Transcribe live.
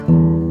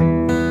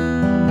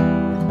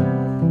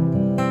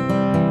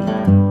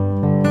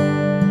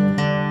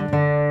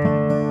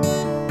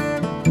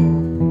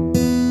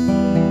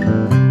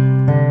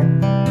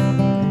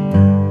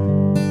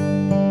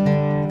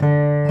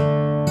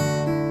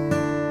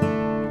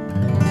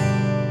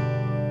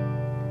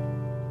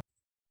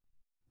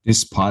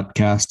This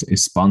podcast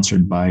is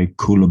sponsored by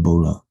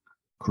Kulabula,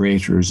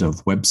 creators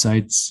of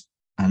websites,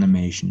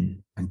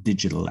 animation, and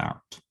digital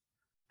art.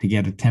 To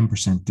get a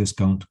 10%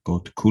 discount, go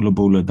to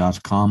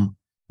kulabula.com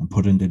and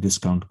put in the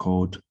discount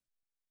code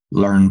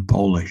Learn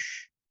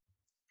Polish.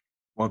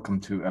 Welcome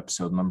to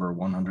episode number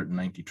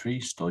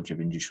 193,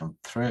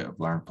 193 of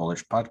Learn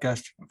Polish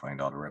Podcast. You can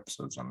find other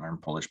episodes on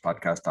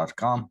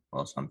learnpolishpodcast.com,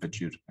 also on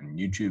BitChute and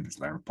YouTube is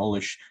Learn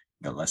Polish.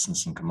 You got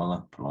lessons in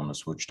Camilla,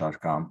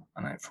 polonaswitch.com,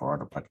 and I have 4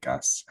 other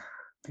podcasts.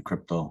 The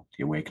Crypto,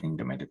 The Awakening,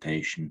 The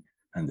Meditation,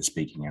 and The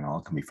Speaking and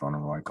all can be found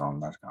on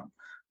roycon.com.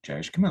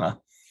 Cześć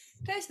Camilla.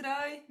 Cześć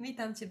Roy,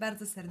 witam Cię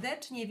bardzo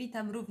serdecznie,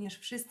 witam również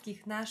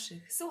wszystkich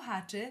naszych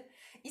słuchaczy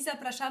i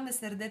zapraszamy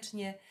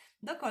serdecznie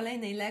do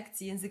kolejnej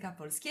lekcji języka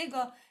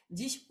polskiego.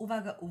 Dziś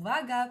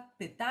uwaga,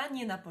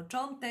 pytanie na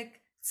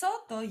początek,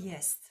 co to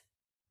jest?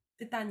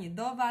 Pytanie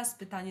do Was,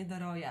 pytanie do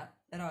Roya.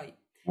 Roy,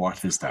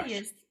 co to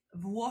jest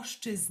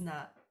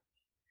włoszczyzna?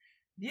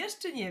 Wiesz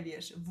czy nie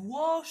wiesz?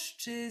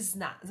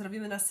 Włoszczyzna.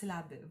 Zrobimy na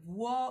sylaby.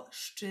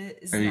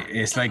 Włoszczyzna.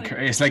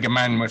 It's like a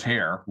man with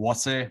hair.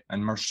 Włosy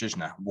and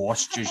mężczyzna.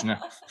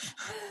 Włoszczyzna.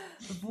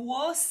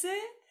 Włosy,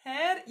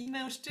 hair i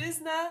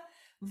mężczyzna.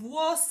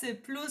 Włosy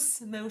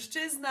plus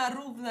mężczyzna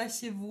równa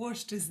się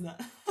włoszczyzna.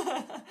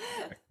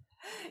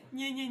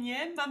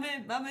 Nie.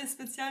 Mamy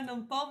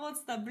specjalną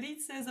pomoc,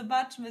 tablicę.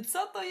 Zobaczmy,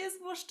 co to jest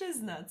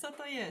włoszczyzna. Co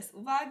to jest?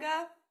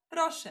 Uwaga,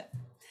 proszę.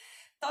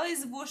 To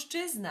jest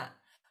włoszczyzna.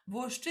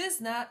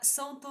 Włoszczyzna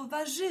są to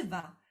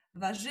warzywa.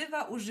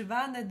 Warzywa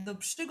używane do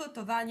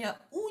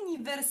przygotowania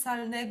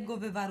uniwersalnego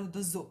wywaru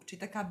do zup, czyli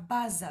taka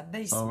baza,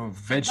 basic. So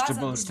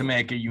vegetables to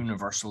make a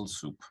universal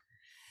soup.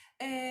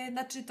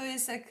 Znaczy to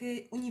jest jak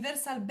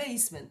universal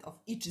basement of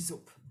each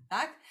soup,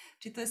 tak?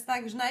 Czyli to jest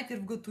tak, że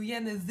najpierw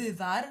gotujemy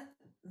wywar.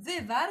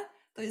 Wywar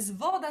to jest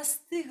woda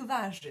z tych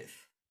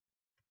warzyw.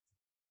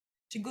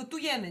 Czyli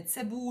gotujemy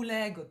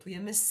cebulę,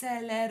 gotujemy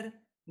seler,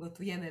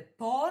 gotujemy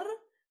por,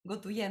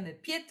 gotujemy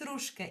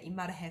pietruszkę i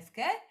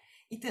marchewkę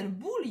i ten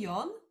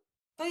bulion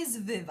to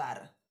jest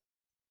wywar.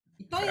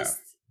 I to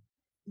jest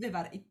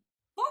wywar. I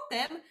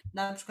potem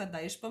na przykład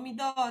dajesz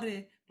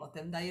pomidory,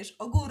 potem dajesz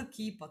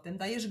ogórki, potem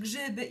dajesz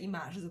grzyby i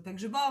masz zupę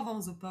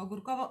grzybową, zupę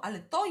ogórkową, ale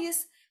to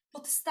jest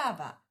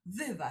podstawa,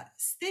 wywar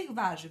z tych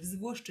warzyw, z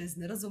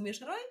włoszczyzny.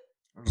 Rozumiesz, Roy?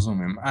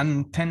 Rozumiem. A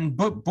ten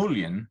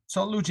bulion,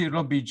 co ludzie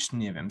robić,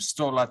 nie wiem,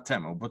 100 lat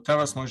temu, bo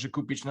teraz może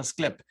kupić na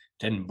sklep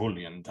ten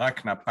bulion,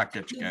 tak? Na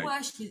pakieczkę. No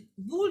właśnie,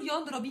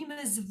 bulion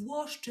robimy z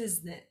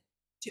włoszczyzny.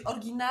 Czyli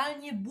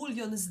oryginalnie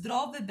bulion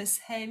zdrowy, bez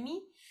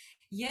chemii,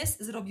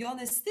 jest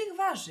zrobiony z tych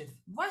warzyw,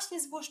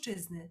 właśnie z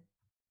włoszczyzny.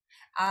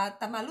 A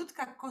ta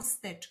malutka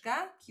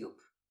kosteczka,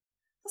 cube,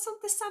 to są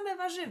te same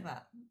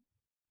warzywa.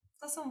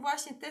 To są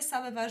właśnie te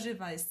same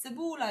warzywa. Jest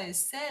cebula,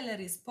 jest seler,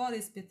 jest por,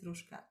 jest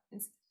pietruszka.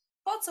 Więc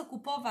po co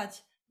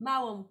kupować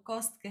małą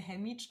kostkę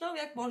chemiczną,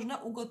 jak można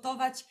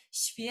ugotować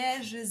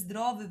świeży,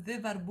 zdrowy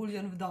wywar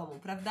bulion w domu,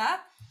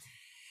 prawda?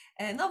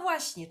 No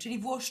właśnie, czyli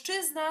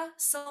włoszczyzna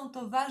są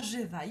to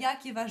warzywa.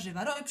 Jakie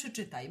warzywa? Roy,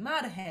 przeczytaj.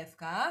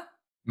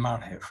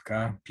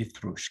 Marchewka,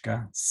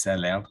 pietruszka,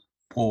 seler,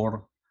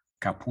 por,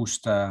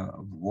 kapusta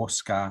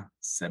włoska,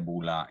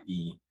 cebula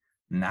i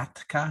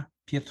natka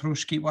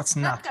pietruszki. What's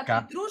natka?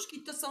 Natka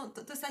pietruszki to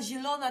jest ta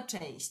zielona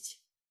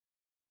część.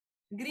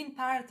 Green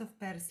part of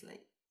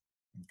parsley.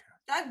 Okay.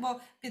 Tak, bo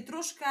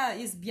pietruszka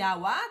jest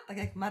biała, tak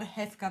jak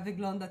marchewka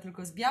wygląda,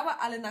 tylko jest biała,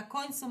 ale na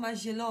końcu ma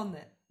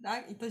zielone.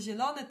 Tak? I to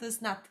zielone to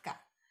jest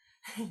natka.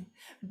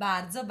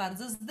 Bardzo,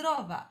 bardzo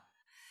zdrowa.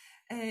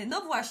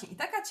 No właśnie, i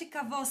taka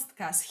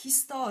ciekawostka z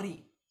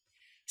historii.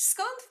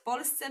 Skąd w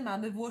Polsce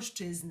mamy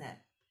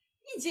włoszczyznę?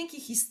 I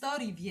dzięki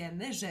historii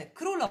wiemy, że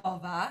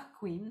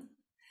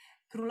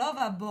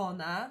królowa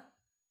Bona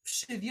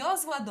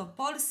przywiozła do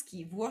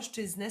Polski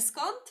włoszczyznę.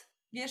 Skąd?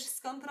 Wiesz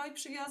skąd Roy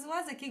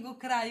przywiozła? Z jakiego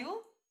kraju?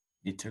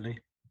 Italy.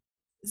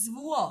 Z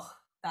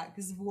Włoch. Tak,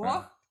 z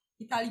Włoch.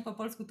 Italii po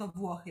polsku to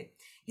Włochy.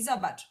 I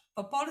zobacz,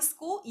 po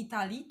polsku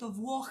Italii to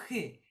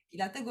Włochy. I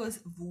dlatego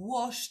jest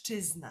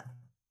włoszczyzna.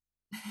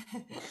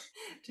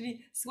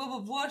 Czyli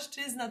słowo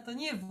włoszczyzna to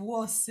nie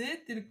włosy,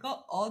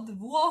 tylko od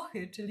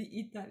Włochy, czyli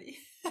Italii.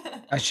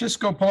 A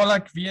wszystko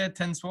Polak wie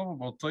ten słowo,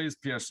 bo to jest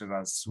pierwszy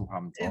raz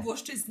słucham to.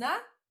 Włoszczyzna?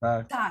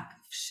 Tak. Tak,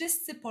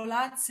 wszyscy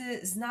Polacy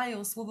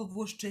znają słowo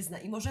włoszczyzna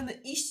i możemy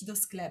iść do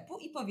sklepu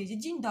i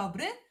powiedzieć: dzień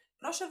dobry,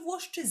 proszę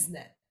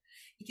włoszczyznę.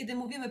 I kiedy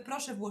mówimy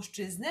proszę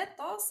włoszczyznę,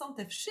 to są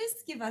te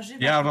wszystkie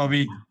warzywa. Ja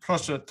robię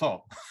proszę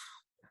to.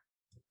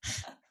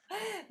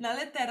 No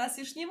ale teraz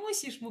już nie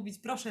musisz mówić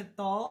proszę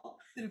to,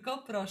 tylko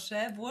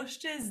proszę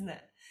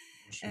włoszczyznę.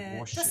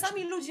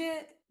 Czasami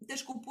ludzie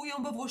też kupują,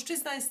 bo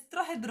włoszczyzna jest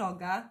trochę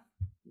droga.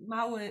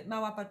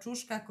 Mała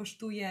paczuszka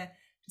kosztuje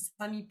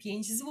czasami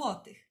 5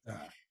 zł.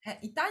 Tak.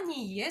 I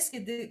taniej jest,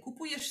 kiedy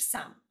kupujesz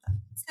sam.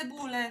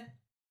 Cebulę,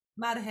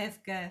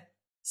 marchewkę,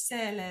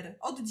 seler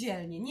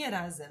oddzielnie, nie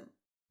razem.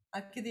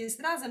 A kiedy jest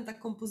razem ta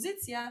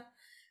kompozycja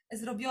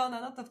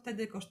zrobiona, no to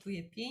wtedy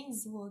kosztuje 5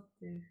 zł.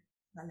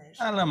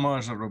 Należy. Ale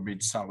może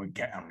robić cały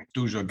garnek,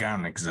 dużo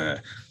garnek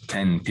za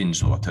 5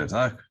 zł,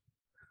 tak?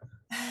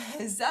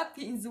 Za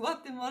 5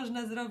 zł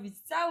można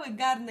zrobić cały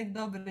garnek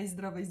dobrej,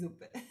 zdrowej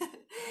zupy.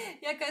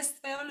 Jaka jest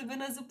twoja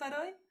ulubiona zupa,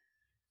 Roy?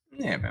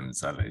 Nie wiem,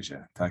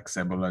 zależy. Tak,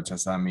 cebula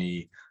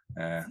czasami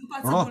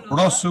Zupa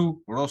cebulowa.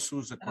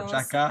 rosół z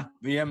kurczaka.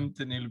 Wiem,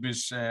 ty nie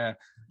lubisz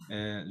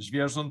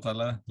zwierząt,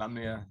 ale dla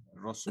mnie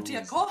rosół Znaczy ja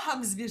jest...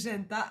 kocham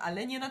zwierzęta,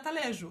 ale nie na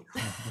talerzu.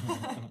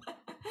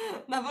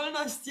 Na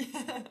wolności.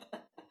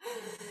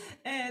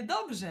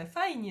 Dobrze,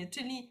 fajnie,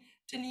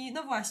 czyli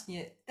no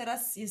właśnie,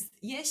 teraz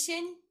jest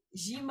jesień,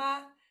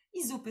 zima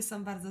i zupy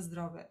są bardzo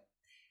zdrowe.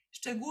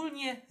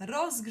 Szczególnie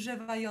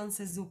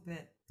rozgrzewające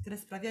zupy, które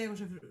sprawiają,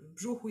 że w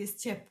brzuchu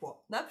jest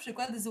ciepło. Na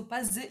przykład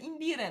zupa z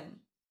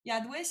imbirem.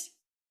 Jadłeś?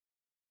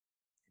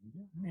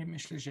 Nie,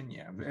 myślę, że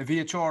nie.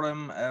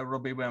 Wieczorem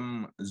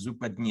robiłem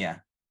zupę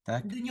dnie,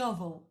 tak?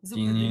 Dyniową.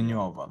 Zupę dyniową.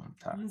 Dyniową,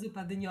 tak.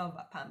 Zupa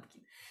dyniowa,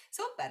 pumpkin.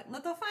 Super,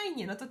 no to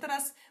fajnie, no to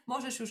teraz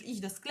możesz już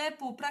iść do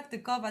sklepu,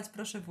 praktykować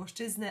proszę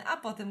włoszczyznę, a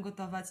potem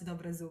gotować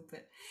dobre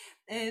zupy.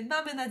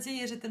 Mamy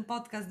nadzieję, że ten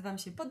podcast Wam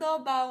się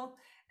podobał.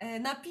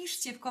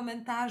 Napiszcie w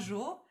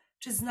komentarzu,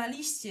 czy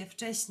znaliście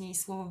wcześniej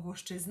słowo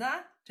włoszczyzna,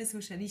 czy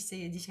słyszeliście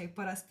je dzisiaj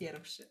po raz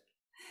pierwszy.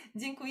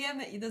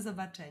 Dziękujemy i do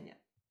zobaczenia.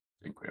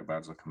 Dziękuję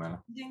bardzo,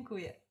 Camilla.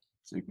 Dziękuję.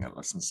 So you can get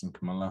lessons from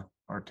Camilla,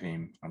 our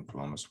team on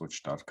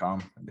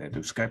PalomaSwitch.com. They do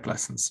Skype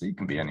lessons, so you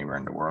can be anywhere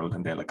in the world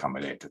and they'll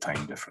accommodate the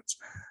time difference.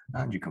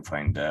 And you can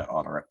find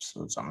all our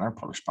episodes on our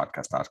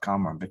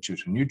PolishPodcast.com or on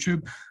BitChute on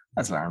YouTube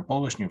as Learn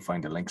Polish, and you'll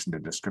find the links in the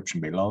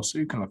description below so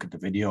you can look at the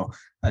video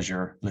as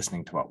you're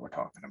listening to what we're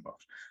talking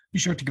about. Be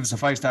sure to give us a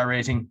 5-star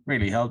rating,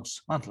 really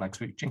helps. Until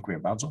next week, dziękuję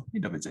bardzo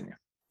i do widzenia.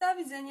 Do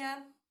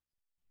widzenia.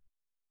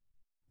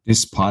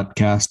 This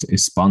podcast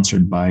is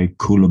sponsored by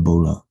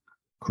Kulabula,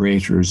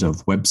 creators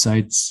of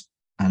websites,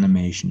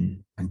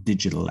 animation, and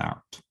digital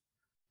art.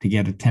 To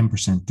get a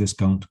 10%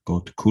 discount, go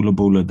to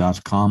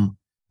kulabula.com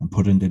and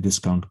put in the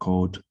discount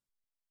code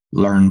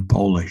Learn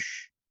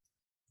Polish.